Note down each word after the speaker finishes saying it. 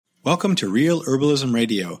Welcome to Real Herbalism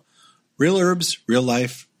Radio. Real herbs, real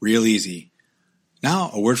life, real easy.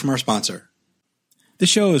 Now, a word from our sponsor.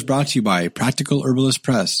 This show is brought to you by Practical Herbalist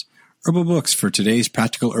Press, herbal books for today's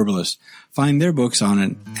practical herbalist. Find their books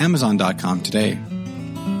on Amazon.com today.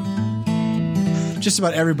 Just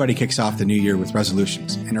about everybody kicks off the new year with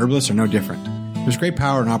resolutions, and herbalists are no different. There's great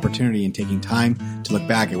power and opportunity in taking time to look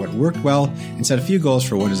back at what worked well and set a few goals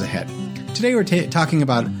for what is ahead. Today we're talking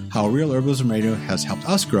about how Real Herbalism Radio has helped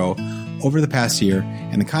us grow over the past year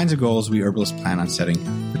and the kinds of goals we herbalists plan on setting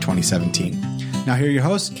for 2017. Now here are your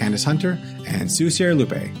hosts, Candace Hunter and Sue Sierra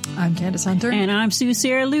Lupe. I'm Candace Hunter. And I'm Sue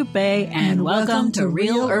Sierra Lupe. And welcome to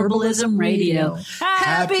Real Herbalism Radio.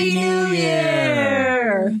 Happy New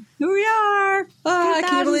Year! Here we are. I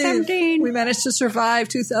can't believe we managed to survive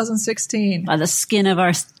 2016. By the skin of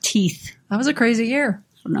our teeth. That was a crazy year.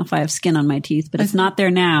 I don't know if I have skin on my teeth, but it's not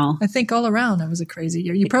there now. I think all around that was a crazy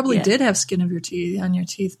year. You probably did have skin of your teeth on your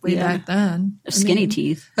teeth way back then. Skinny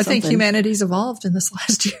teeth. I think humanity's evolved in this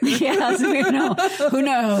last year. Who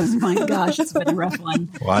knows? My gosh, it's been a rough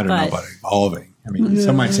one. Well, I don't know about evolving. I mean,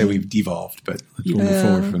 some might say we've devolved, but we'll move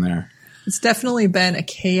forward from there. It's definitely been a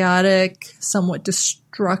chaotic, somewhat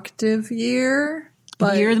destructive year.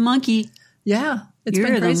 But You're the monkey. Yeah.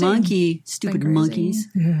 You're the monkey, stupid monkeys.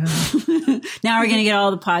 Yeah. Now we're going to get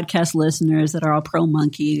all the podcast listeners that are all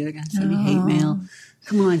pro-monkey. They're going to send me hate mail.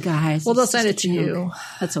 Come on, guys. Well, they'll send it to you.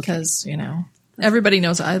 That's okay. Because, everybody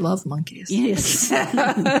knows I love monkeys. Yes.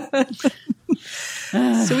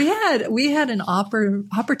 So we had an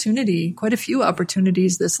opportunity, quite a few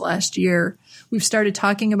opportunities this last year. We've started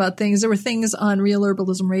talking about things. There were things on Real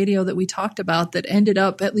Herbalism Radio that we talked about that ended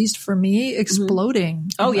up, at least for me,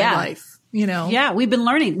 exploding in my life. Yeah, we've been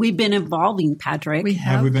learning. We've been evolving, Patrick.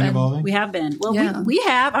 Have we been evolving? We have been. Well, we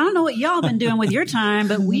have. I don't know what y'all have been doing with your time,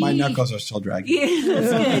 but my knuckles are still dragging. Yeah,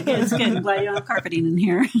 that's good. It's good. I'm glad you don't have carpeting in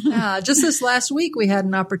here. Just this last week, we had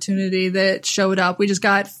an opportunity that showed up. We just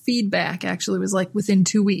got feedback, actually. It was like within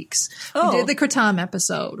 2 weeks. We did the Kratom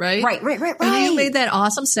episode, right? Right. And you made that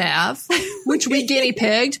awesome salve, which we guinea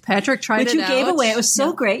pigged. Patrick tried it out. Which you gave away. It was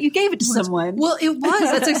so great. You gave it to someone. Well, it was.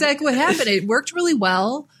 That's exactly what happened. It worked really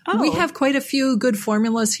well. We have quite a few good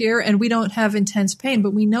formulas here, and we don't have intense pain,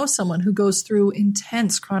 but we know someone who goes through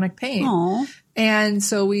intense chronic pain. Aww. And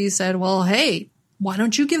so we said, well, hey, why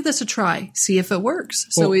don't you give this a try? See if it works.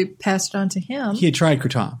 So we passed it on to him. He had tried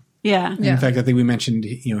Kratom. Yeah. In fact, I think we mentioned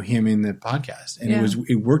him in the podcast, and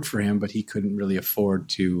it worked for him, but he couldn't really afford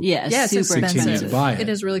to it's expensive. To buy it. It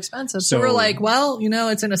is really expensive. So we're like, well,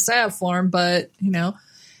 it's in a salve form, but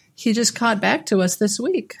he just caught back to us this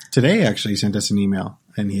week. Today, actually, he sent us an email,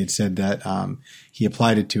 and he had said that he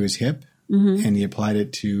applied it to his hip, and he applied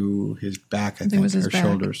it to his back, I think, or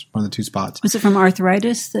shoulders, one of the two spots. Was it from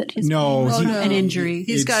arthritis that his No. An injury?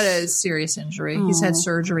 He's got a serious injury. He's had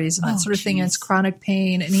surgeries and that sort of thing, and it's chronic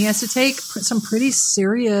pain, and he has to take some pretty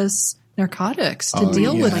serious narcotics to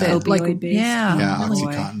deal with it.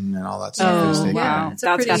 Oxycontin and all that stuff. Oh, wow.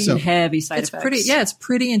 That's got some heavy side effects. It's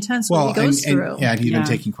pretty intense what he goes through. And he's been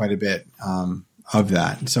taking quite a bit of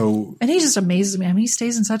that. And he just amazes me. I mean, he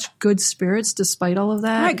stays in such good spirits despite all of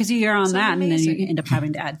that. Right, because you're on that, and then you end up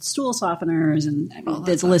having to add stool softeners, and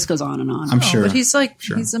the list goes on and on. I'm sure. But he's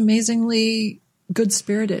he's amazingly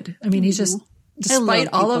good-spirited. I mean, he's just, despite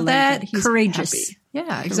all of that, he's courageous. Happy.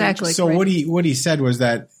 Yeah, exactly. So what he said was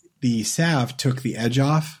that the salve took the edge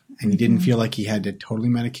off, and he didn't feel like he had to totally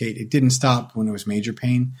medicate. It didn't stop when it was major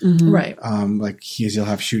pain. Mm-hmm. Right. Like he'll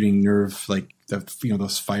have shooting nerve, like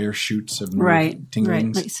those fire shoots of nerve tinglings.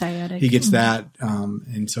 Right, like sciatic. He gets that,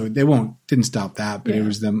 and so didn't stop that, but it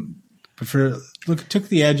was them. But took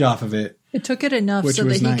the edge off of it. It took it enough so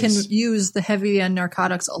that he can use the heavy end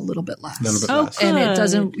narcotics a little bit less. And it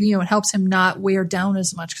doesn't, it helps him not wear down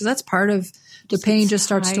as much, because that's part of the pain just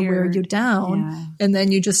starts to wear you down. Yeah. And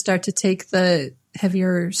then you just start to take the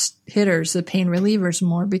heavier hitters, the pain relievers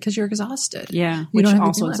more, because you're exhausted. Yeah. Which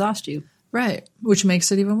also exhausts you. Right. Which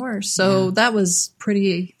makes it even worse. So that was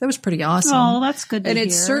pretty awesome. Oh, that's good to hear. And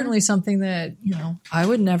it's certainly something that, I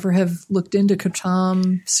would never have looked into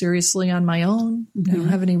Kratom seriously on my own. I don't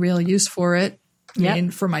have any real use for it. I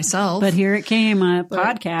mean, for myself. But here it came,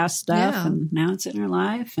 podcast stuff, and now it's in our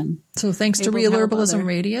life. And so thanks to Real Herbalism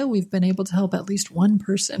Radio, we've been able to help at least one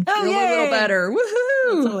person feel a little better.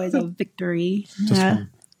 Woohoo! It's always a victory.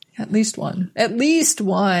 At least one. At least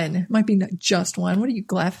one. It might be not just one. What are you,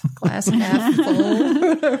 glass half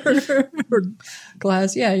full? or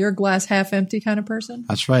glass, you're a glass half empty kind of person.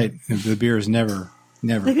 That's right. The beer is never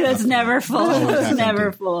Never. It's never full. It's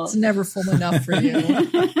never full. It's never full enough for you.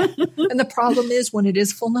 And the problem is when it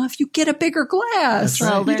is full enough, you get a bigger glass.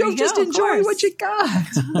 Well, you don't just enjoy what you got.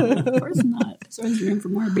 Of course not. There's always room for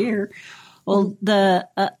more beer. Well,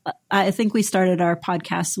 I think we started our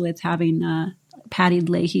podcast with having Patty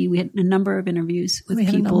Leahy. We had a number of interviews with people. We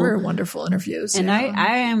had a number of wonderful interviews. And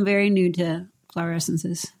I am very new to flower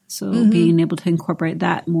essences. So being able to incorporate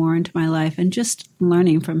that more into my life and just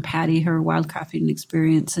learning from Patty, her wildcrafting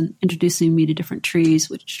experience and introducing me to different trees,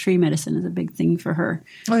 which tree medicine is a big thing for her.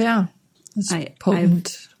 Oh, yeah. It's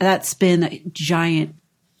potent. That's been a giant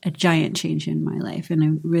change in my life. And I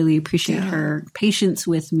really appreciate her patience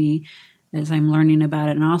with me as I'm learning about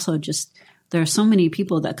it. And also just there are so many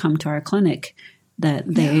people that come to our clinic that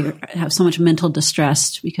they have so much mental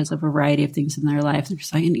distress because of a variety of things in their life. They're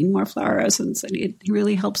just like, I need more flower essence. And it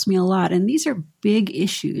really helps me a lot. And these are big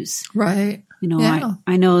issues. Right. You know,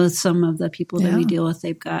 I know some of the people that we deal with,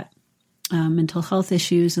 they've got mental health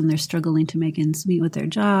issues and they're struggling to make ends meet with their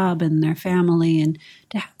job and their family. And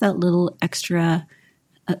to have that little extra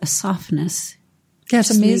softness. Yeah,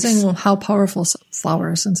 it's amazing how powerful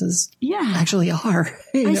flower essences actually are.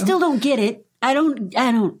 I still don't get it. I don't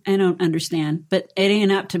understand, but it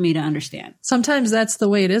ain't up to me to understand. Sometimes that's the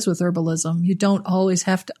way it is with herbalism. You don't always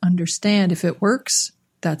have to understand. If it works,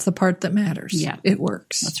 that's the part that matters. Yeah. It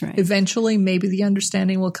works. That's right. Eventually, maybe the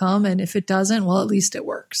understanding will come. And if it doesn't, well, at least it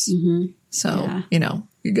works. Mm-hmm. So,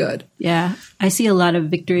 you're good. Yeah. I see a lot of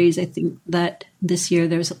victories. I think that this year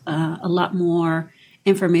there's a lot more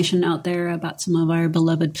information out there about some of our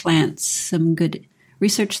beloved plants, some good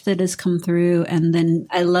research that has come through. And then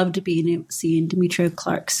I loved seeing Demetria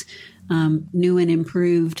Clark's new and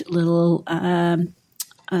improved little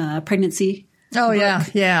pregnancy. Oh,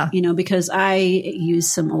 book. Yeah. You know, because I used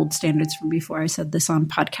some old standards from before. I said this on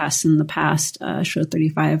podcasts in the past, show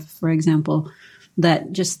 35, for example,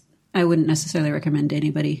 that just I wouldn't necessarily recommend to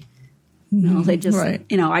anybody. You know, they just,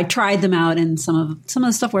 I tried them out and some of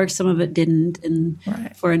the stuff worked, some of it didn't. And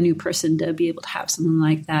for a new person to be able to have something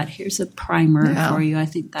like that, here's a primer for you. I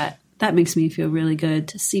think that makes me feel really good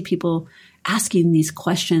to see people asking these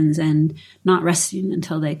questions and not resting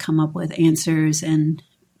until they come up with answers and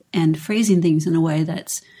phrasing things in a way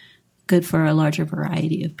that's good for a larger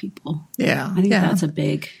variety of people. Yeah. I think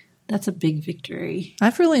that's a big victory.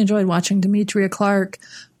 I've really enjoyed watching Demetria Clark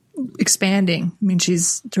expanding. I mean,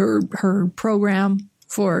 her program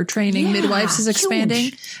for training midwives is expanding.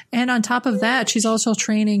 Huge. And on top of that, she's also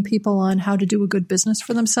training people on how to do a good business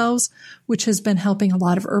for themselves, which has been helping a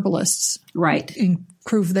lot of herbalists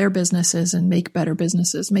improve their businesses and make better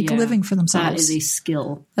businesses, make a living for themselves. That is a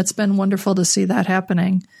skill. That's been wonderful to see that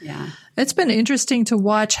happening. Yeah. It's been interesting to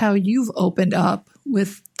watch how you've opened up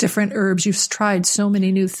with different herbs. You've tried so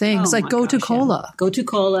many new things, like Gotu-Kola. Yeah.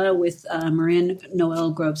 Gotu-Kola with Marin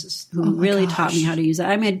Noel Groves, who really taught me how to use it.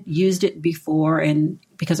 I had used it before, and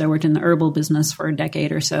because I worked in the herbal business for a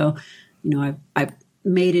decade or so, I've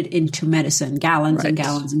made it into medicine, gallons and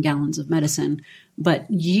gallons and gallons of medicine. But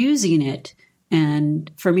using it,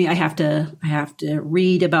 and for me, I have to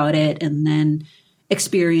read about it and then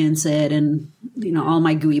experience it, and all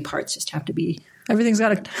my gooey parts just have to be. Everything's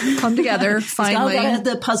got to come together finally.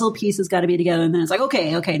 The puzzle piece has got to be together, and then it's like,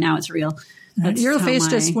 okay, now it's real. Your face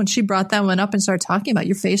just, when she brought that one up and started talking about it,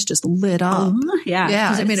 your face just lit up.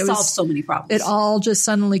 Yeah. I mean, it solved so many problems. It all just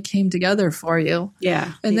suddenly came together for you.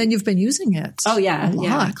 Yeah. And then you've been using it. Oh, yeah. A lot.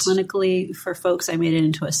 Yeah. Clinically, for folks, I made it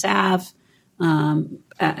into a salve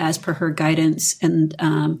as per her guidance.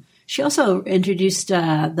 And she also introduced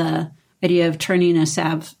the idea of turning a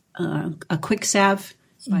salve, a quick salve,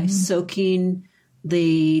 by soaking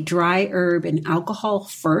the dry herb in alcohol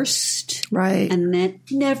first. Right. And then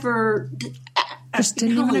never just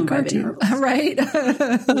didn't even occur to you. Right.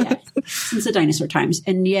 Since the dinosaur times.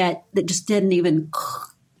 And yet that just didn't even,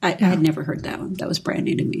 I had never heard that one. That was brand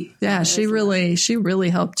new to me. Yeah. She really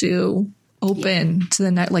helped you open to the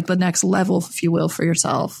next level, if you will, for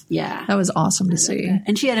yourself. Yeah. That was awesome to see.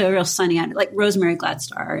 And she had a real sunny, like Rosemary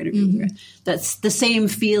Gladstar interview. That's the same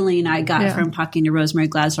feeling I got from talking to Rosemary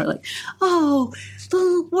Gladstar, like, oh,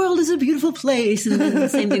 the world is a beautiful place. And then the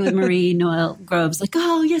same thing with Marie Noel Groves, like,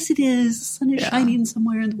 oh, yes, it is. The sun is shining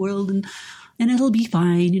somewhere in the world and it'll be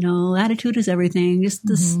fine. Attitude is everything. Just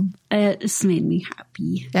this, it just made me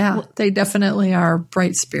happy. Yeah. They definitely are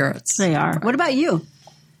bright spirits. They are. What about you?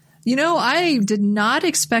 I did not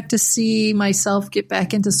expect to see myself get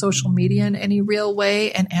back into social media in any real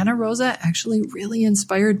way. And Anna Rosa actually really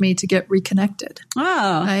inspired me to get reconnected.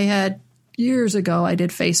 Oh. Years ago, I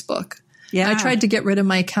did Facebook. Yeah. I tried to get rid of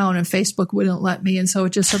my account and Facebook wouldn't let me. And so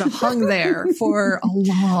it just sort of hung there for a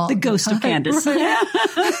long The ghost time. of Candace.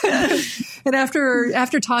 And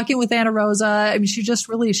after talking with Anna Rosa, I mean,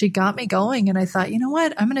 she got me going. And I thought, you know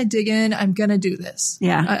what? I'm going to dig in. I'm going to do this.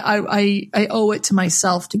 Yeah. I owe it to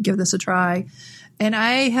myself to give this a try. And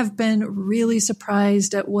I have been really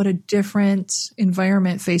surprised at what a different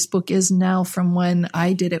environment Facebook is now from when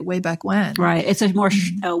I did it way back when. Right. It's a more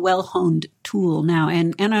well-honed tool now.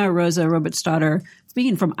 And Anna Rosa Robertsdottir,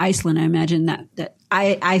 being from Iceland, I imagine that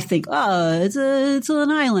I think, it's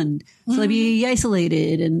an island. So they'll be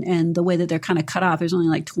isolated, and the way that they're kind of cut off, there's only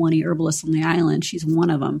like 20 herbalists on the island. She's one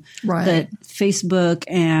of them. Right. That Facebook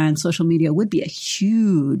and social media would be a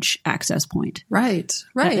huge access point. Right.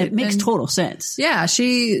 Right. It makes total sense. Yeah.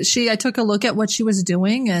 I took a look at what she was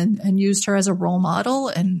doing and used her as a role model.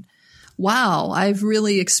 And wow, I've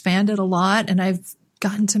really expanded a lot, and I've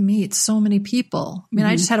gotten to meet so many people. I mean,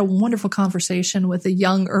 I just had a wonderful conversation with a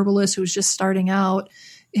young herbalist who was just starting out,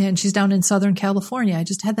 and she's down in Southern California. I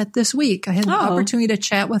just had that this week. I had the opportunity to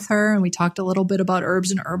chat with her, and we talked a little bit about herbs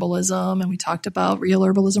and herbalism, and we talked about Real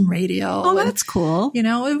Herbalism Radio. Oh, that's cool. You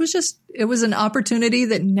know, it was an opportunity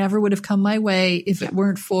that never would have come my way if it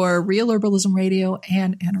weren't for Real Herbalism Radio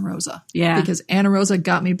and Anna Rosa. Yeah. Because Anna Rosa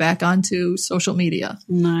got me back onto social media.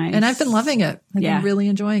 Nice. And I've been loving it. I've been really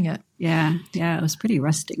enjoying it. Yeah. Yeah. It was pretty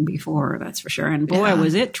rusting before, that's for sure. And boy,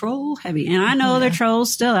 was it troll heavy. And I know there are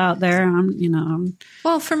trolls still out there.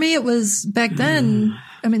 Well, for me, it was back then.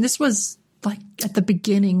 I mean, this was like at the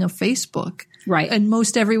beginning of Facebook. Right. And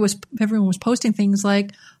everyone was posting things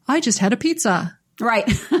like, I just had a pizza. Right.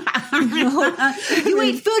 You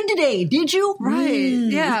ate food today, did you? Right.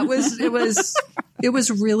 Yeah. It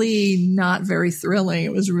was really not very thrilling.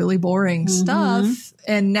 It was really boring stuff.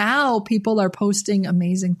 And now people are posting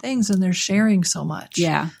amazing things and they're sharing so much.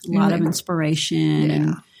 Yeah. A lot of inspiration. Yeah.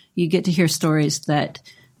 And you get to hear stories that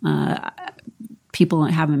people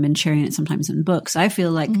haven't been sharing it sometimes in books. I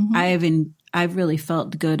feel like I've really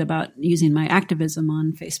felt good about using my activism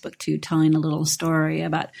on Facebook too, telling a little story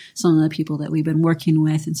about some of the people that we've been working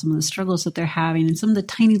with and some of the struggles that they're having and some of the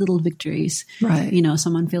tiny little victories. Right. You know,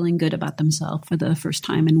 someone feeling good about themselves for the first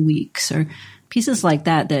time in weeks or pieces like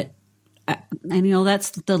that, and you know,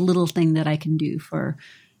 that's the little thing that I can do for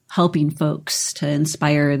helping folks to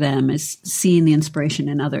inspire them is seeing the inspiration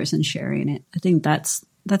in others and sharing it. I think that's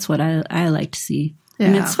what I like to see. Yeah.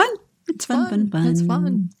 And it's fun. It's fun. It's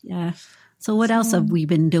fun. Yeah. So what else have we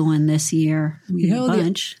been doing this year? A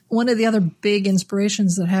bunch. One of the other big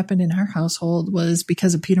inspirations that happened in our household was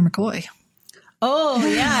because of Peter McCoy. Oh,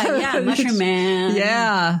 yeah, Mushroom Man.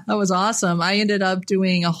 Yeah, that was awesome. I ended up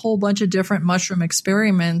doing a whole bunch of different mushroom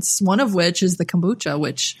experiments, one of which is the kombucha,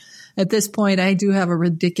 which at this point I do have a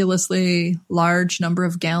ridiculously large number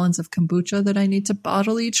of gallons of kombucha that I need to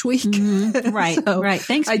bottle each week. Right, right.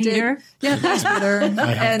 Thanks, Peter. Yeah, thanks, Peter.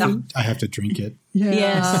 I have to drink it. Yeah.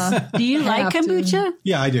 Yes. Do you like kombucha?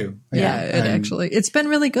 Yeah, I do. Yeah, it's been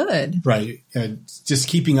really good. Right. Just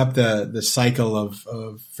keeping up the cycle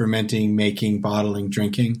of fermenting, making, bottling,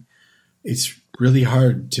 drinking. It's really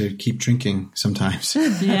hard to keep drinking sometimes.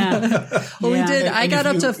 Yeah. Well, we did. I got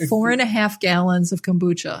up to 4.5 gallons of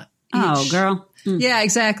kombucha. Oh, girl. Yeah,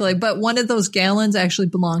 exactly. But one of those gallons actually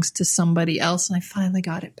belongs to somebody else, and I finally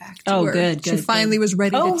got it back to her. Good. She finally was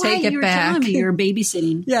ready to take it back. You were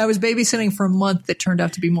babysitting. Yeah, I was babysitting for a month that turned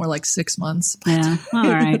out to be more like 6 months. Yeah. All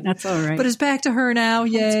right. That's all right. But it's back to her now.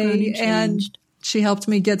 Yay. And she helped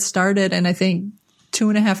me get started, and I think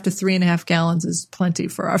 2.5 to 3.5 gallons is plenty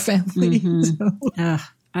for our family. So.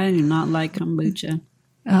 I do not like kombucha.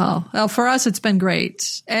 Oh, well, for us, it's been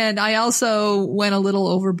great. And I also went a little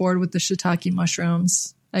overboard with the shiitake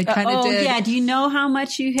mushrooms. I kind of did. Yeah. Do you know how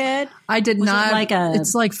much you had? I did not.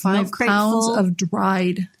 It's like 5 pounds of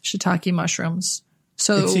dried shiitake mushrooms.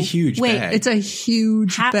 So it's a huge bag. It's a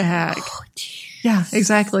huge bag. Oh, yeah,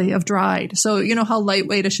 exactly. Of dried. So you know how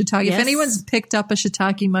lightweight a shiitake. Yes. If anyone's picked up a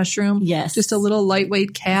shiitake mushroom, just a little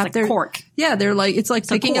lightweight cap. It's like cork. Yeah, it's like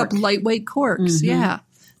picking up lightweight corks. Yeah.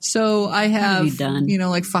 So I have,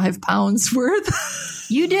 like 5 pounds worth.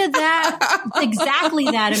 You did that, exactly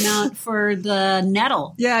that amount for the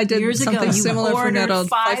nettle. Yeah, I did years something ago. similar for nettle.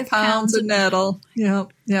 5 pounds of nettle.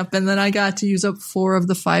 Yep. And then I got to use up 4 of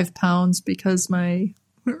the 5 pounds because my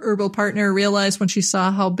herbal partner realized when she saw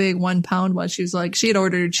how big 1 pound was, she was like,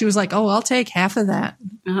 oh, I'll take half of that.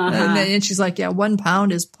 And she's like, yeah, 1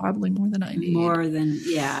 pound is probably more than I need.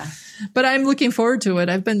 But I'm looking forward to it.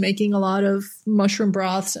 I've been making a lot of mushroom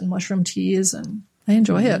broths and mushroom teas, and I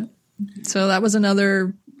enjoy it. So that was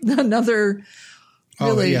another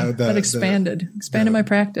really that expanded my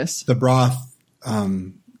practice. The broth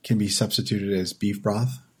can be substituted as beef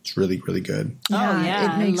broth. It's really, really good.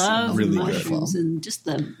 Yeah, it makes I love really mushrooms good. And just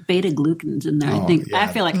the beta glucans in there. I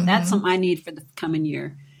feel like that's something I need for the coming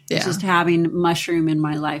year. Yeah. Just having mushroom in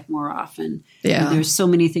my life more often. Yeah. And there's so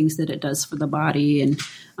many things that it does for the body, and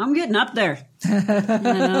I'm getting up there. You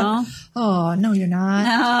know? Oh, no, you're not.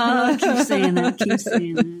 No, keep saying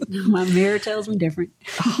that. My mirror tells me different.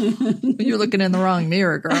 You're looking in the wrong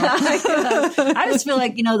mirror, girl. I just feel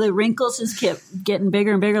like, the wrinkles just kept getting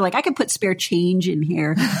bigger and bigger. Like I could put spare change in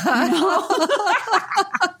here.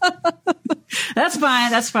 That's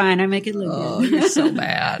fine. I make it look good. You're so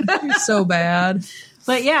bad. You're so bad.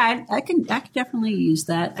 But yeah, I can definitely use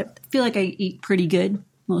that. I feel like I eat pretty good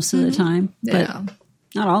most of the time, but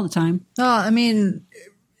not all the time. Oh, I mean,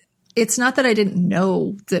 it's not that I didn't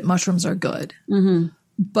know that mushrooms are good,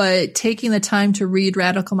 but taking the time to read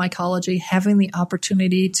Radical Mycology, having the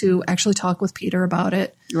opportunity to actually talk with Peter about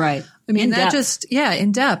it. Right. I mean,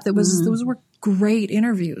 in depth. Those were great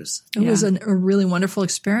interviews. It was a really wonderful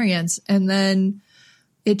experience. And then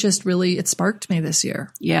it just really, it sparked me this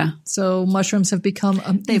year. Yeah. So mushrooms have become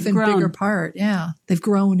an even bigger part. Yeah. They've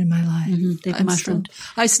grown in my life. They've mushroomed.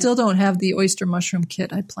 I still don't have the oyster mushroom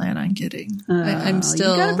kit I plan on getting. I'm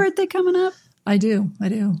still. You got a birthday coming up? I do.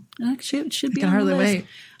 Actually, it should be I can hardly wait.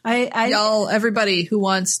 Y'all, everybody who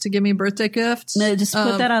wants to give me birthday gifts, just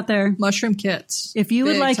put that out there. Mushroom kits. If you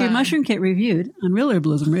would like your mushroom kit reviewed on Real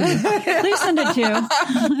Herbalism Radio, please send it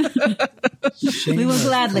to. We will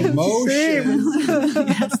gladly.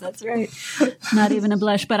 Yes, that's right. Not even a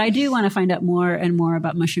blush. But I do want to find out more and more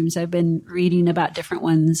about mushrooms. I've been reading about different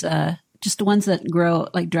ones. Just the ones that grow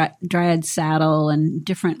like dryad saddle and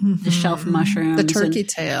different the shelf mushrooms, the turkey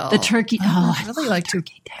tail, I really like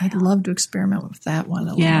turkey tail. I'd love to experiment with that one.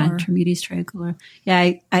 Termites tricolor.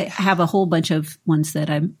 Yeah, I have a whole bunch of ones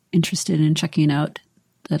that I'm interested in checking out.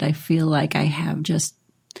 That I feel like I have just.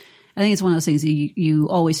 I think it's one of those things you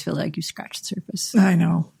always feel like you scratch the surface. I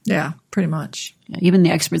know. Yeah, pretty much. Yeah, even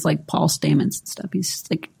the experts like Paul Stamets and stuff. He's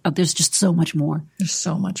like, there's just so much more. There's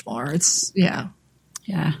so much more. It's yeah.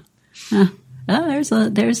 There's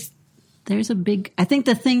a big. I think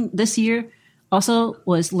the thing this year also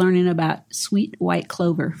was learning about sweet white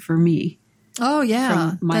clover for me. Oh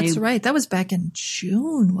yeah, that's right. That was back in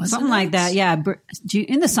June, wasn't something like that? Yeah,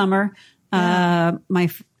 in the summer. Yeah. My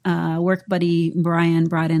work buddy Brian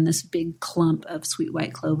brought in this big clump of sweet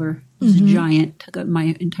white clover. It was giant. Took up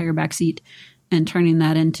my entire back seat, and turning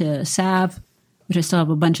that into salve, which I still have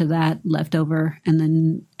a bunch of that left over, and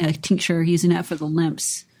then a tincture using that for the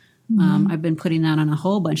limps. I've been putting that on a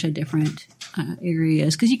whole bunch of different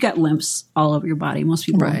areas because you got limps all over your body. Most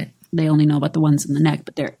people, they only know about the ones in the neck,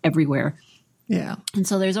 but they're everywhere. Yeah. And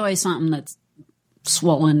so there's always something that's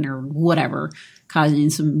swollen or whatever, causing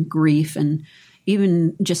some grief. And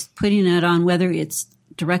even just putting it on, whether it's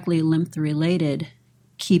directly lymph related,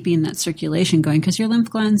 keeping that circulation going, because your lymph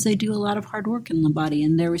glands, they do a lot of hard work in the body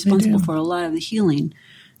and they're responsible for a lot of the healing.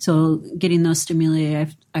 So getting those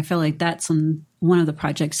stimulated, I feel like that's one of the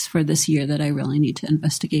projects for this year that I really need to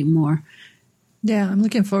investigate more. Yeah, I'm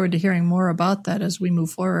looking forward to hearing more about that as we move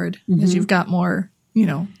forward, as you've got more,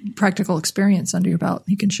 practical experience under your belt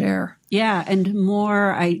you can share. Yeah, and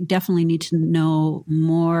more, I definitely need to know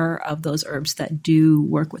more of those herbs that do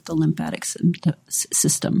work with the lymphatic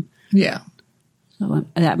system. Yeah. So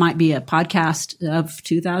that might be a podcast of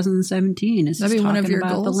 2017. That'd be one of your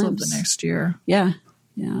goals of the next year. Yeah.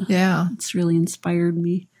 Yeah. It's really inspired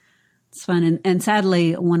me. It's fun. And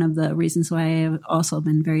sadly, one of the reasons why I have also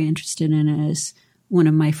been very interested in it is one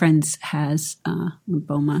of my friends has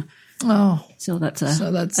lymphoma. Oh. So that's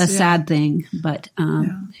a sad thing. But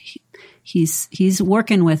he's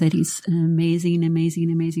working with it. He's an amazing,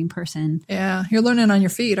 amazing, amazing person. Yeah. You're learning on your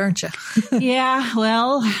feet, aren't you? Yeah.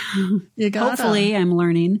 Well, hopefully I'm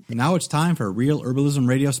learning. Now it's time for a Real Herbalism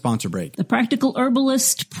Radio sponsor break. The Practical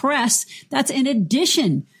Herbalist Press. That's in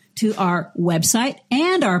addition to our website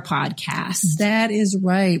and our podcast. That is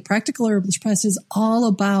right. Practical Herbalist Press is all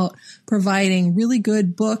about providing really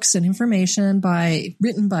good books and information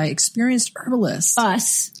written by experienced herbalists.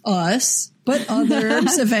 Us, but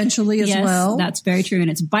others eventually as well. That's very true.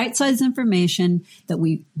 And it's bite-sized information that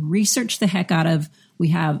we research the heck out of. We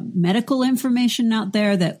have medical information out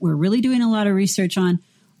there that we're really doing a lot of research on.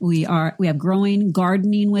 We have growing,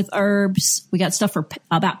 gardening with herbs. We got stuff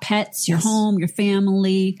about pets, your home, your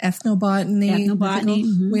family.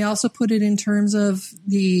 Ethnobotany. We also put it in terms of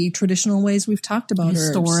the traditional ways we've talked about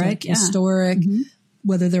historic, herbs. Historic,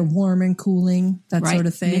 whether they're warm and cooling, that sort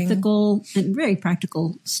of thing. Mythical and very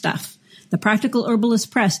practical stuff. The Practical Herbalist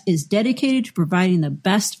Press is dedicated to providing the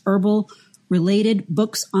best herbal related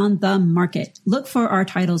books on the market. Look for our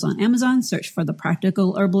titles on Amazon, search for The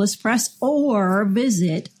Practical Herbalist Press, or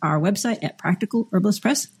visit our website at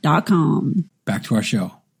practicalherbalistpress.com. Back to our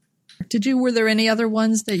show. Were there any other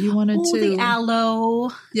ones that you wanted to? The aloe.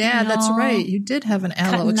 Yeah, that's right. You did have an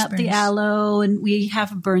aloe cutting experience. Up the aloe, and we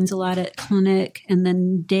have burns a lot at clinic. And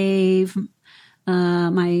then Dave,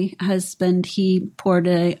 my husband, he poured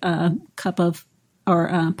a cup of or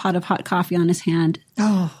a pot of hot coffee on his hand.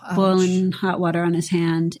 Oh, boiling hot water on his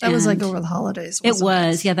hand. That was like over the holidays. It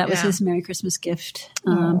was. Yeah, that was his Merry Christmas gift.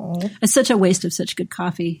 It's such a waste of such good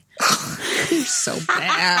coffee. You're so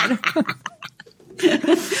bad.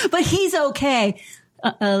 But he's okay.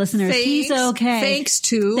 Listeners, he's okay. Thanks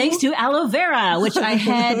to aloe vera, which I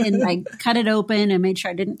had and I cut it open and made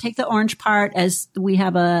sure I didn't take the orange part, as we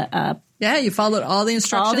have you followed all the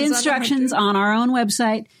instructions on our own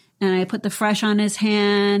website, and I put the fresh on his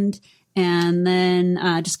hand and then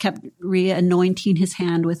just kept re-anointing his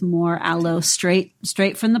hand with more aloe straight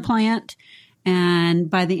from the plant.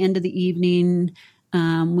 And by the end of the evening,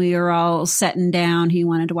 we were all sitting down. He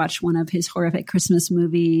wanted to watch one of his horrific Christmas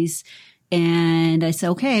movies. And I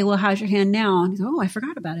said, okay, well, how's your hand now? And he said, I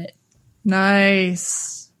forgot about it.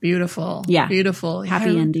 Nice. Beautiful. Yeah. Beautiful.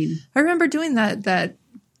 Happy ending. I remember doing the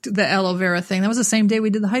aloe vera thing. That was the same day we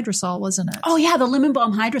did the hydrosol, wasn't it? Oh, yeah. The lemon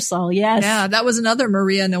balm hydrosol. Yes. Yeah. That was another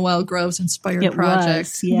Maria Noel Groves inspired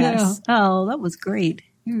project. Yes. Yeah. Oh, that was great.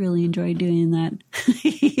 I really enjoyed doing that.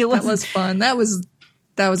 That was fun. That was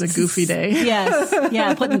a goofy day. Yes.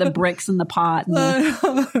 Yeah. Putting the bricks in the pot.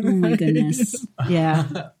 Oh my goodness. Yeah.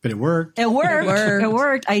 But it worked. It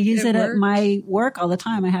worked. I use it at my work all the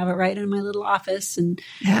time. I have it right in my little office. And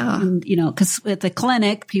because at the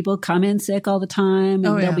clinic, people come in sick all the time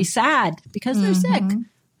and they'll be sad because they're sick.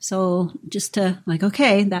 So just to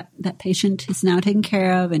okay, that patient is now taken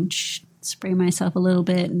care of, and spray myself a little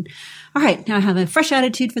bit. And all right, now I have a fresh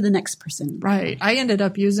attitude for the next person. Right. I ended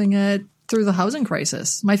up using it through the housing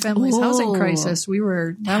crisis, my family's housing crisis. I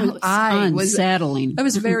was unsettling. I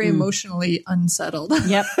was very emotionally unsettled.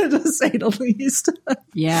 Yep. To say the least.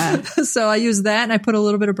 Yeah. So I used that and I put a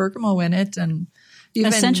little bit of bergamot in it and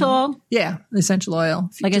essential oil? Yeah, essential oil.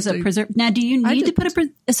 Like as a preservative. Now, do you need to put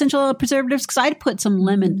essential oil preservatives? Because I'd put some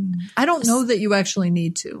lemon. I don't know that you actually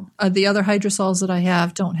need to. The other hydrosols that I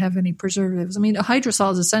have don't have any preservatives. I mean, a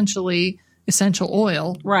hydrosol is essentially essential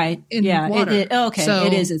oil, right? In water. So,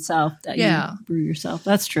 it is itself that you brew yourself.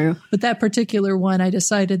 That's true. But that particular one, I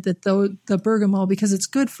decided that the bergamot, because it's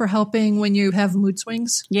good for helping when you have mood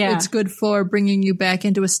swings. Yeah, it's good for bringing you back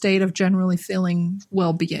into a state of generally feeling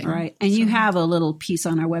well-being. Right, and you have a little piece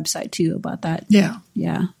on our website too about that. Yeah.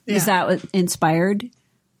 Is that inspired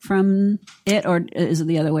from it, or is it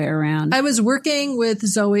the other way around? I was working with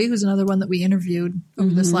Zoe, who's another one that we interviewed over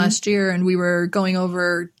this last year, and we were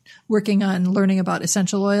working on learning about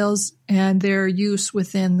essential oils and their use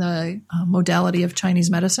within the modality of Chinese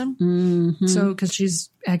medicine. Mm-hmm. So, because she's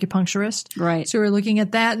acupuncturist. Right. So we were looking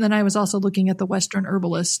at that, and then I was also looking at the Western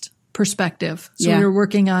herbalist perspective. So we were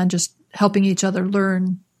working on just helping each other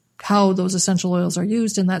learn how those essential oils are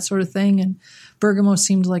used and that sort of thing. And bergamot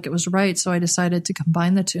seemed like it was right. So I decided to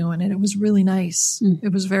combine the two, and it was really nice.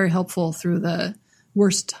 It was very helpful through the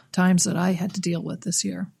worst times that I had to deal with this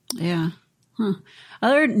year. Yeah. Huh.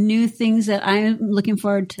 Other new things that I'm looking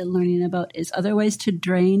forward to learning about is other ways to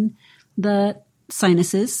drain the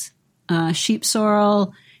sinuses. Sheep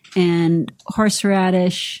sorrel and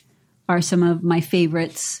horseradish are some of my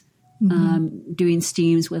favorites. Doing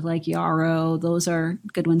steams with like yarrow, those are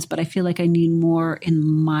good ones, but I feel like I need more in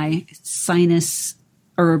my sinus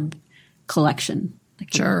herb collection.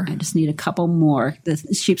 Sure. I just need a couple more. The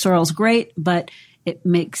sheep sorrel is great, but it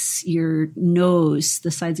makes your nose, the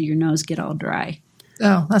sides of your nose, get all dry.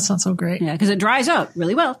 Oh, that's not so great. Yeah, because it dries out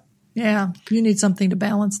really well. Yeah, you need something to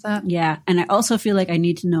balance that. Yeah, and I also feel like I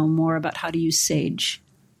need to know more about how to use sage.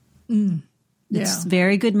 It's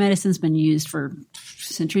very good medicine. It's been used for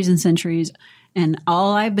centuries and centuries, and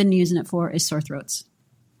all I've been using it for is sore throats.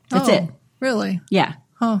 That's it. Really? Yeah.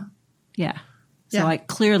 Huh. Yeah. So I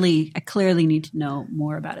clearly need to know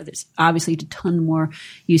more about it. There's obviously a ton more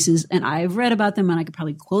uses, and I've read about them, and I could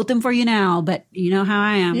probably quote them for you now, but you know how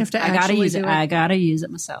I am. You have to I gotta use it. I gotta use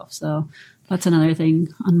it myself. So that's another thing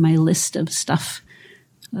on my list of stuff.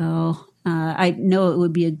 So I know it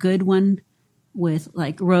would be a good one with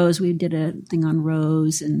like rose. We did a thing on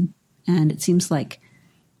rose, and it seems like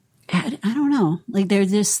I don't know. Like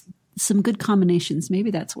there's just some good combinations.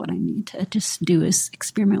 Maybe that's what I need to just do is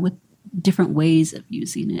experiment with different ways of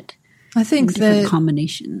using it. I think different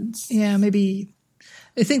combinations. Yeah, maybe.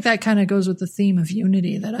 I think that kind of goes with the theme of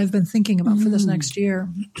unity that I've been thinking about for this next year.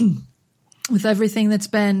 with everything that's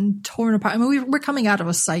been torn apart. I mean, we're coming out of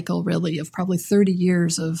a cycle really of probably 30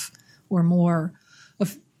 years or more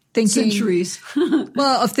of thinking. Centuries.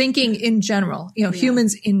 Well, of thinking in general,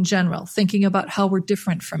 humans in general, thinking about how we're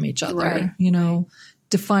different from each other, right.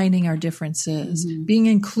 Defining our differences, being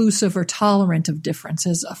inclusive or tolerant of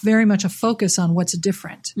differences, very much a focus on what's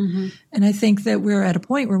different. And I think that we're at a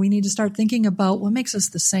point where we need to start thinking about what makes us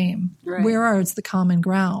the same. Right. Where is the common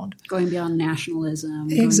ground? Going beyond nationalism.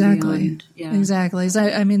 Exactly. Exactly.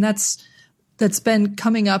 I mean, that's been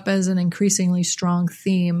coming up as an increasingly strong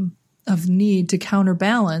theme of need to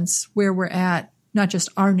counterbalance where we're at. Not just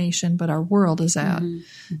our nation, but our world is at.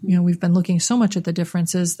 We've been looking so much at the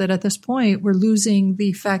differences that at this point we're losing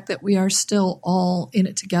the fact that we are still all in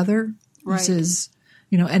it together. Right. This is,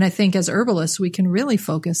 and I think as herbalists, we can really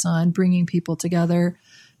focus on bringing people together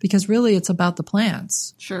because really it's about the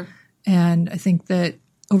plants. Sure. And I think that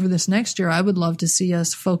over this next year, I would love to see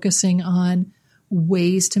us focusing on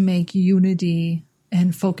ways to make unity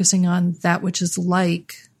and focusing on that which is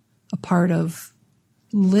like a part of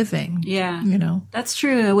living. Yeah. That's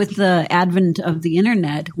true. With the advent of the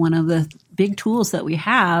internet, one of the big tools that we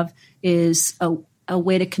have is a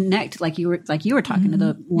way to connect, like you were talking to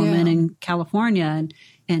the woman in California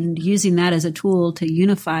and using that as a tool to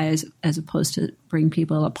unify as opposed to bring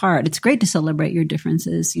people apart. It's great to celebrate your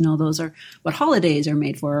differences. Those are what holidays are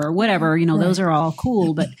made for or whatever, those are all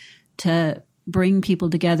cool, but to bring people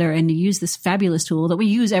together and to use this fabulous tool that we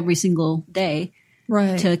use every single day.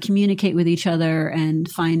 Right. To communicate with each other and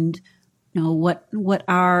find, what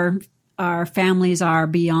our families are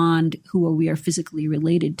beyond who we are physically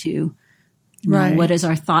related to. Right. What is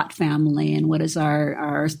our thought family and what is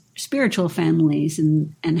our spiritual families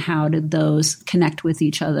and how did those connect with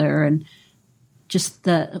each other and just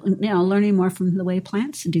learning more from the way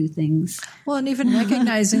plants do things. Well, and even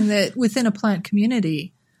recognizing that within a plant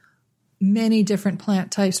community, many different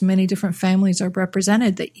plant types, many different families are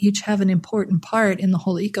represented that each have an important part in the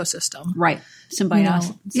whole ecosystem. Right.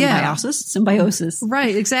 Symbiosis.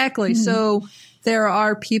 Right, exactly. So there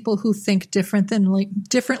are people who think differently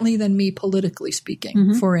than me politically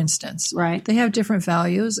speaking, for instance. Right. They have different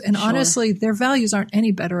values. And honestly, their values aren't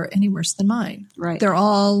any better or any worse than mine. Right. They're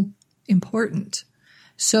all important.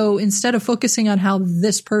 So instead of focusing on how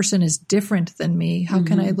this person is different than me, how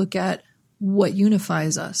can I look at what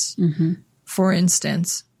unifies us? For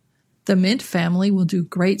instance, the mint family will do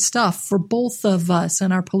great stuff for both of us,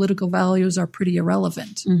 and our political values are pretty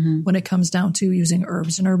irrelevant when it comes down to using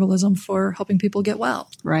herbs and herbalism for helping people get well.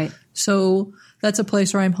 Right. So that's a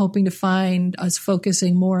place where I'm hoping to find us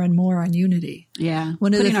focusing more and more on unity. Yeah.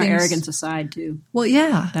 Putting our arrogance aside too. Well,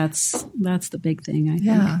 yeah. That's the big thing, I think.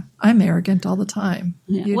 Yeah. I'm arrogant all the time.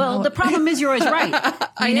 Yeah. Well, the problem is you're always right.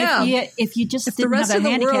 I am. If you just if the rest of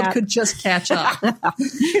the world could just catch up.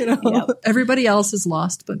 Everybody else is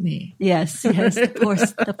lost but me. Yes.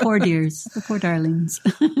 The poor dears, the poor darlings.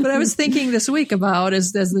 But I was thinking this week about,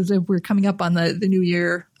 as we're coming up on the new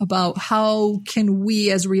year, about how can we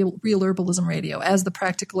as Real Herbalism Radio, as the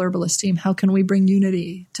Practical Herbalist team, how can we bring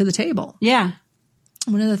unity to the table? Yeah.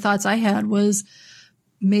 One of the thoughts I had was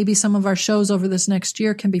maybe some of our shows over this next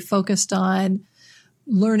year can be focused on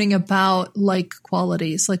learning about like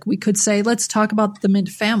qualities. Like we could say, let's talk about the mint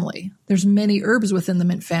family. There's many herbs within the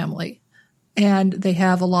mint family, and they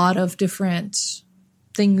have a lot of different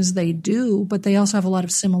things they do, but they also have a lot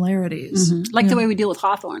of similarities. Like the way we deal with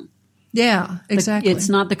hawthorn. Yeah, exactly. It's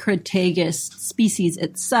not the Crataegus species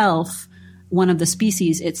itself, one of the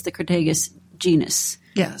species, it's the Crataegus genus.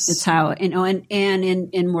 Yes. It's how, and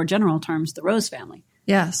in more general terms, the rose family.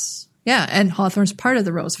 Yes. Yeah. And hawthorn's part of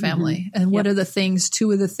the rose family. And what are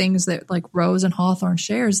two of the things that like rose and hawthorn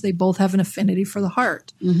shares? They both have an affinity for the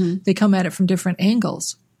heart. They come at it from different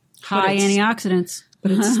angles. High antioxidants.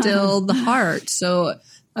 But it's still the heart. So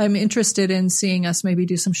I'm interested in seeing us maybe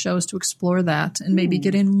do some shows to explore that and maybe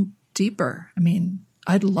get in deeper. I mean,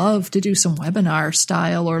 I'd love to do some webinar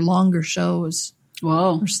style or longer shows.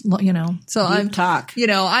 Whoa. So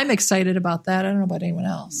I'm excited about that. I don't know about anyone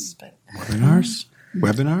else, but webinars?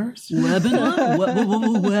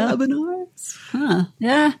 Huh.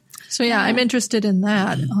 Yeah. So I'm interested in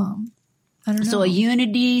that. I don't know. So a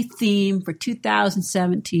unity theme for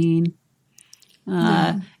 2017.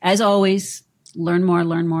 As always, learn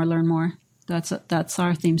more. That's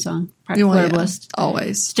our theme song. Practical Herbalist.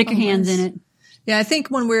 Always. Stick your hands in it. Yeah, I think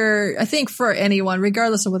for anyone,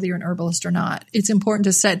 regardless of whether you're an herbalist or not, it's important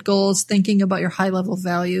to set goals, thinking about your high level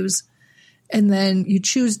values, and then you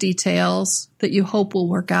choose details that you hope will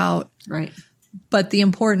work out. Right. But the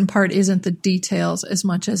important part isn't the details as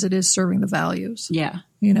much as it is serving the values. Yeah.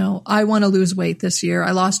 I want to lose weight this year.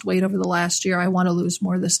 I lost weight over the last year. I want to lose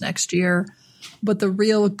more this next year. But the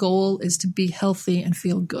real goal is to be healthy and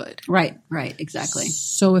feel good. Right, exactly.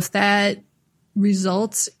 So if that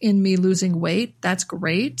results in me losing weight, that's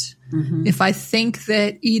great. Mm-hmm. If I think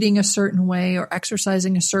that eating a certain way or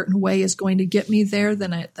exercising a certain way is going to get me there,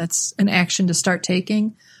 then that's an action to start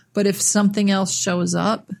taking. But if something else shows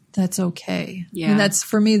up, that's okay. Yeah. And that's,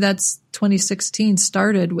 for me, that's 2016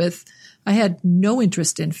 started with, I had no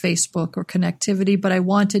interest in Facebook or connectivity, but I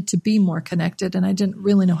wanted to be more connected and I didn't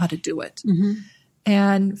really know how to do it. Mm-hmm.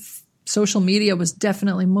 And social media was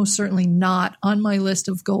definitely, most certainly not on my list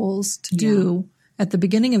of goals to do at the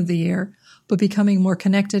beginning of the year, but becoming more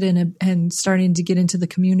connected and starting to get into the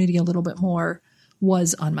community a little bit more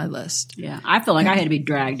was on my list. Yeah. I feel like I had to be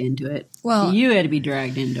dragged into it. Well, you had to be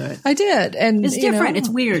dragged into it. I did. And it's different. It's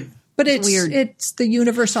weird. But it's weird. It's the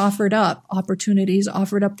universe offered up opportunities,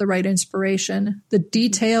 offered up the right inspiration. The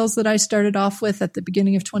details that I started off with at the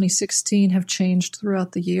beginning of 2016 have changed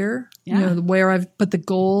throughout the year. Yeah. But the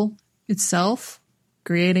goal itself,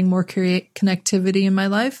 creating more connectivity in my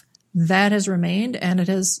life, that has remained, and it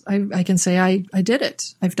has. I can say I did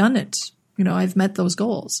it. I've done it. I've met those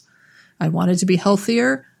goals. I wanted to be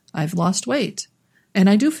healthier. I've lost weight, and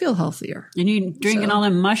I do feel healthier. And you're drinking all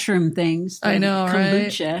them mushroom things. I know,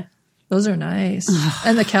 kombucha. Right? Those are nice.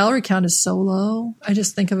 And the calorie count is so low. I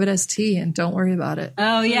just think of it as tea and don't worry about it.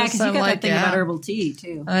 Oh, yeah, because you got that thing about herbal tea,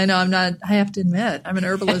 too. I know. I have to admit, I'm an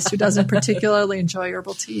herbalist who doesn't particularly enjoy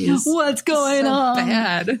herbal teas. What's going on?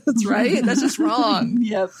 Bad. That's right. That's just wrong.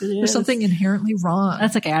 Yep, it is. There's something inherently wrong.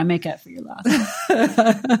 That's okay. I make up for your loss.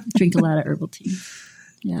 Drink a lot of herbal tea.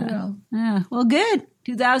 Yeah. Well, good.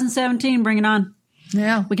 2017, bring it on.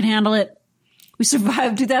 Yeah. We can handle it. We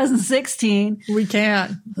survived 2016. We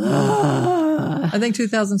can. I think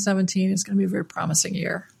 2017 is going to be a very promising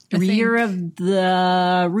year. Year of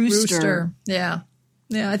the rooster. Yeah.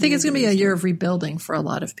 I think it's going to be a year of rebuilding for a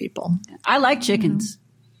lot of people. I like chickens.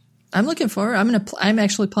 I'm looking forward. I'm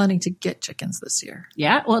actually planning to get chickens this year.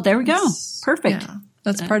 Yeah. Well, there we go. Perfect. Yeah.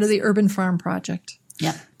 That's part of the Urban Farm Project.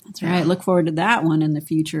 Yep. That's right. Look forward to that one in the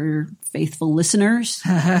future, faithful listeners.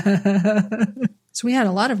 So we had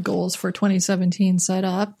a lot of goals for 2017 set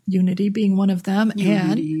up, Unity being one of them.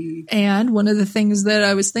 And one of the things that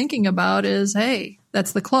I was thinking about is, hey,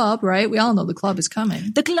 that's the club, right? We all know the club is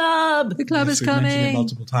coming. The club is coming. Mentioned it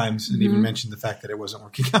multiple times and even mentioned the fact that it wasn't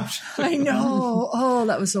working out. I know. Oh,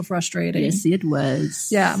 that was so frustrating. Yes, it was.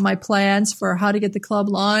 Yeah, my plans for how to get the club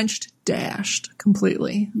launched dashed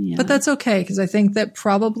completely. Yeah. But that's okay, because I think that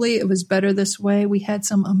probably it was better this way. We had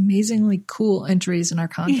some amazingly cool entries in our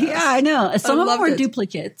contest. Yeah, I know. Some of them were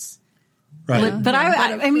duplicates. Right. But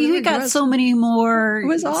I mean, we got so many more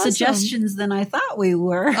suggestions than I thought we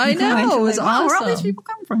were. I know. It was awesome. Where all these people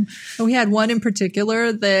come from? We had one in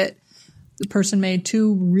particular that the person made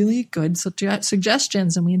two really good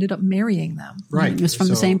suggestions, and we ended up marrying them. Right. It was from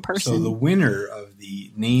the same person. So the winner of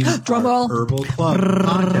the Name Our Herbal Club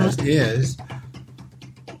contest is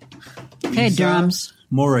drums.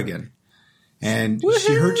 Morrigan. And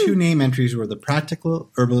her two name entries were the Practical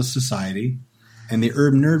Herbalist Society and the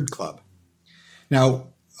Herb Nerd Club. Now,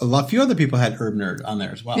 a few other people had Herb Nerd on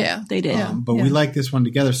there as well. Yeah, they did. But we liked this one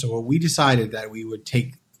together, so we decided that we would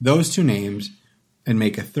take those two names and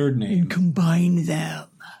make a third name. And combine them.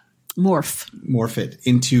 Morph it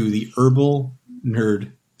into the Herbal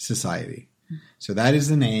Nerd Society. So that is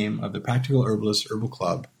the name of the Practical Herbalist Herbal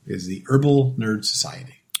Club, is the Herbal Nerd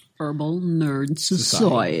Society. Herbal Nerd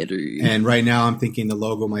Society. And right now I'm thinking the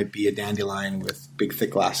logo might be a dandelion with big,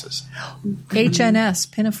 thick glasses.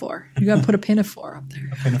 HNS, Pinafore. You got to put a Pinafore up there.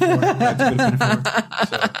 A Pinafore. That's a good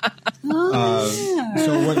Pinafore.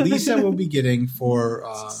 So what Lisa will be getting for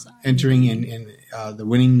entering in the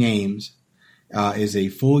winning names is a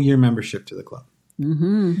full year membership to the club.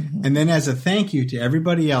 Mm-hmm. And then as a thank you to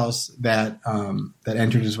everybody else that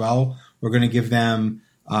entered as well, we're going to give them,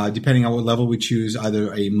 depending on what level we choose,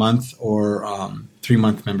 either a month or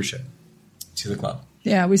 3-month membership to the club.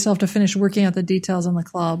 Yeah, we still have to finish working out the details on the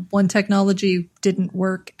club. One technology didn't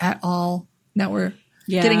work at all. Now we're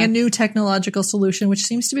getting a new technological solution, which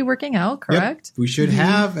seems to be working out, correct? Yep. We should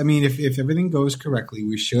have, if everything goes correctly,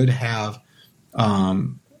 we should have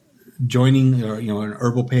joining or an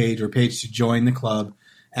herbal page or page to join the club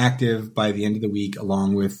active by the end of the week,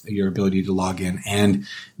 along with your ability to log in. And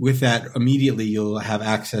with that, immediately you'll have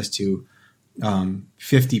access to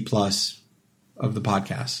 50 plus of the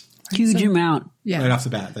podcasts. Huge amount. Right off the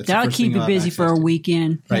bat. That'll keep you busy for a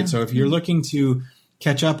weekend. Right. Yeah. So if you're looking to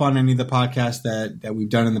catch up on any of the podcasts that we've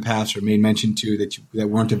done in the past or made mention to that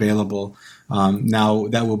weren't available, now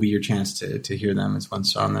that will be your chance to hear them as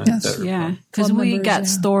once on the because we got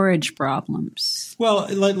storage problems. Well,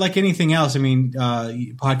 like anything else, I mean,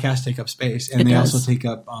 podcasts take up space, and they also take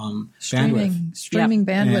up bandwidth. Streaming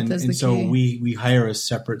bandwidth is the key. So we hire a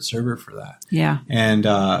separate server for that. Yeah, and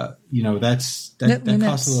that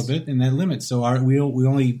costs a little bit, and that limits. So we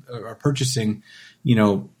only are purchasing,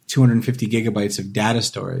 250 gigabytes of data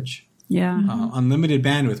storage. Yeah. Unlimited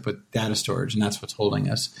bandwidth, but data storage, and that's what's holding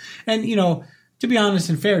us. And, to be honest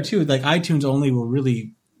and fair too, like iTunes only will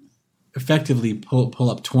really effectively pull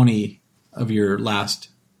up 20 of your last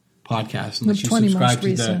podcast. Unless you subscribe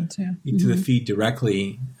to the feed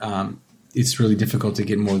directly, it's really difficult to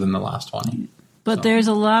get more than the last 20. But there's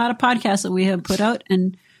a lot of podcasts that we have put out,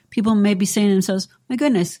 and people may be saying to themselves, my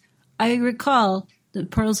goodness, I recall the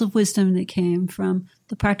pearls of wisdom that came from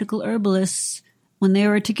the Practical Herbalists when they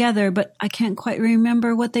were together, but I can't quite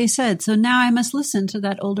remember what they said. So now I must listen to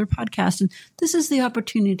that older podcast. And this is the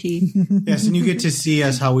opportunity. Yes, and you get to see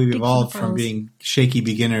us how we've evolved from being shaky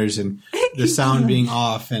beginners and the sound being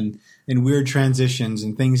off and weird transitions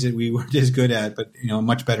and things that we weren't as good at, but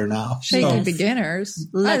much better now. Shaky beginners.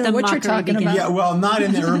 I don't know what you're talking about. Yeah, well, not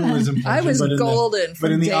in the herbalism portion. I was golden,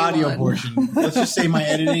 but in the audio portion. Let's just say my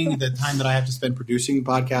editing, the time that I have to spend producing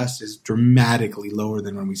podcasts, is dramatically lower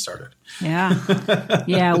than when we started. Yeah,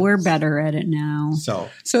 yeah, we're better at it now. So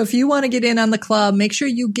if you want to get in on the club, make sure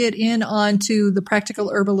you get in onto the Practical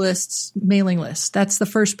Herbalists mailing list. That's the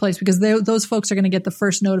first place because those folks are going to get the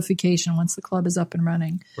first notification once the club is up and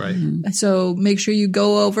running. Right. So make sure you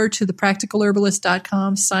go over to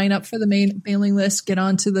thepracticalherbalist.com, sign up for the mailing list, get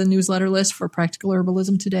onto the newsletter list for Practical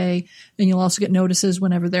Herbalism Today, and you'll also get notices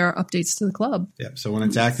whenever there are updates to the club. Yeah, so when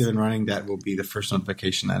it's active and running, that will be the first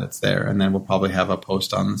notification that it's there, and then we'll probably have a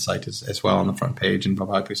post on the site as well on the front page, and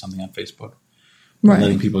probably put something on Facebook,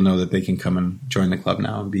 letting people know that they can come and join the club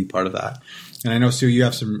now and be part of that. And I know, Sue, you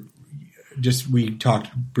have we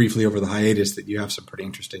talked briefly over the hiatus that you have some pretty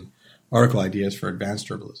interesting article ideas for advanced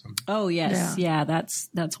herbalism. Oh yes, yeah.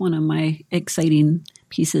 That's one of my exciting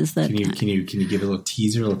pieces. That can you give a little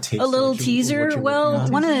teaser, a little teaser? Well,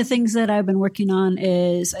 one of the things that I've been working on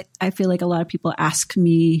is I feel like a lot of people ask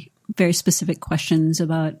me very specific questions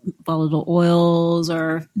about volatile oils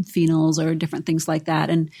or phenols or different things like that,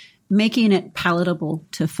 and making it palatable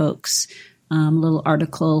to folks. A little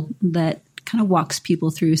article that kind of walks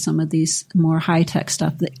people through some of these more high tech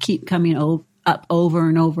stuff that keep coming up over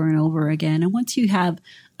and over and over again. And once you have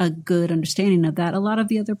a good understanding of that, a lot of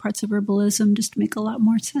the other parts of herbalism just make a lot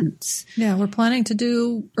more sense. Yeah, we're planning to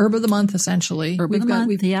do Herb of the Month essentially.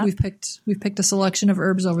 We've picked a selection of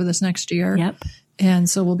herbs over this next year. Yep. And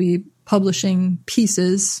so we'll be publishing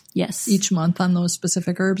pieces each month on those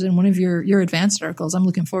specific herbs. And one of your advanced articles, I'm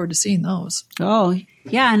looking forward to seeing those. Oh,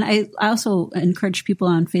 yeah. And I also encourage people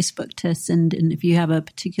on Facebook to send in if you have a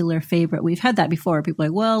particular favorite. We've had that before. People are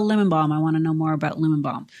like, well, lemon balm. I want to know more about lemon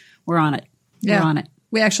balm. We're on it. Yeah. We're on it.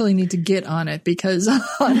 We actually need to get on it because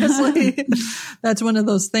honestly, that's one of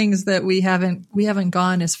those things that we haven't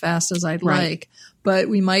gone as fast as I'd like. But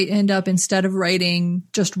we might end up, instead of writing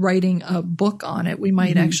a book on it, we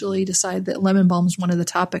might actually decide that lemon balm is one of the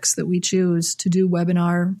topics that we choose to do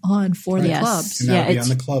webinar on for the clubs. And that'll be on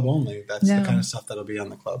the club only. That's the kind of stuff that'll be on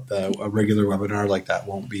the club. A regular webinar like that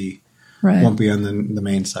won't be on the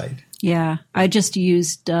main site. Yeah. I just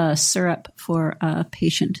used syrup for a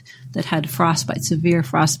patient that had frostbite, severe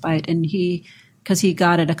frostbite. And because he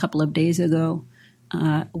got it a couple of days ago,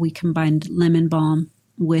 we combined lemon balm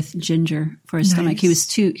with ginger for his stomach. He was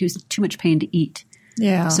too much pain to eat.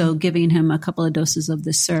 Yeah. So giving him a couple of doses of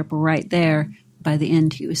the syrup right there, by the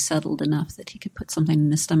end he was settled enough that he could put something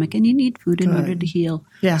in his stomach. And you need food in order to heal.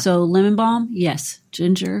 Yeah. So lemon balm, yes.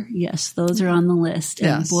 Ginger, yes. Those are on the list.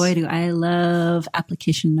 And boy, do I love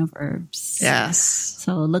application of herbs. Yes.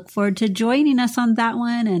 So look forward to joining us on that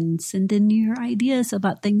one and send in your ideas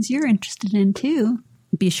about things you're interested in too.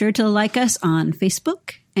 Be sure to like us on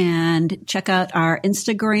Facebook and check out our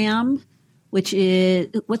Instagram, which is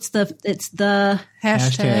it's the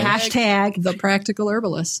hashtag The Practical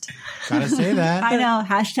Herbalist. Gotta say that. I know,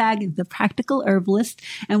 hashtag The Practical Herbalist.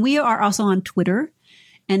 And we are also on Twitter.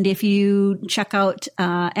 And if you check out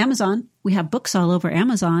Amazon, we have books all over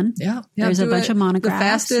Amazon. Yeah. There's a bunch of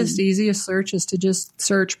monographs. The fastest, easiest search is to just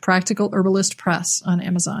search Practical Herbalist Press on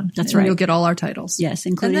Amazon. That's right. You'll get all our titles. Yes,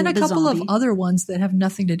 including and then a couple zombie. of other ones that have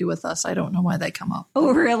nothing to do with us. I don't know why they come up.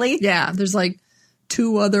 Oh, really? Yeah. There's like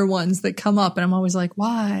 2 other ones that come up, and I'm always like,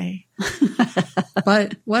 why?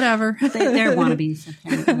 But whatever. They're wannabes,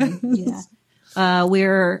 apparently. Yeah.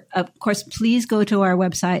 We're, of course, please go to our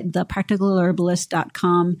website,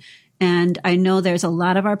 thepracticalherbalist.com. And I know there's a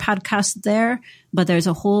lot of our podcasts there, but there's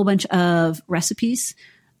a whole bunch of recipes.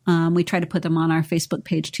 We try to put them on our Facebook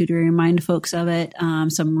page too to remind folks of it.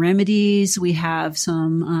 Some remedies. We have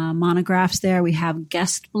some monographs there. We have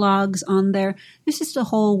guest blogs on there. There's just a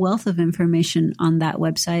whole wealth of information on that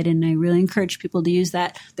website, and I really encourage people to use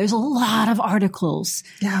that. There's a lot of articles.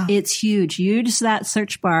 Yeah. It's huge. Use that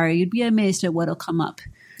search bar. You'd be amazed at what'll come up.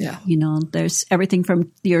 Yeah. You know, there's everything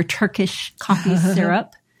from your Turkish coffee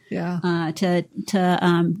syrup to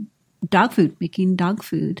dog food, making dog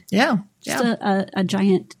food. Yeah. Just a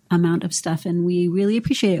giant amount of stuff. And we really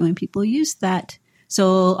appreciate it when people use that.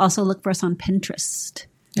 So also look for us on Pinterest.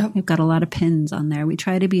 Yep. We've got a lot of pins on there. We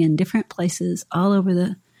try to be in different places all over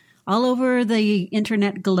the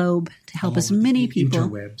internet globe to help as many people.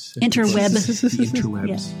 Interwebs.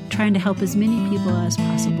 Yeah. Trying to help as many people as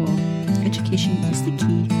possible. Education is the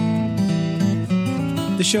key.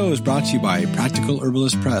 The show is brought to you by Practical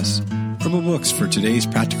Herbalist Press. Herbal books for today's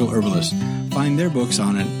practical herbalist. Find their books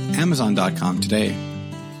on Amazon.com today.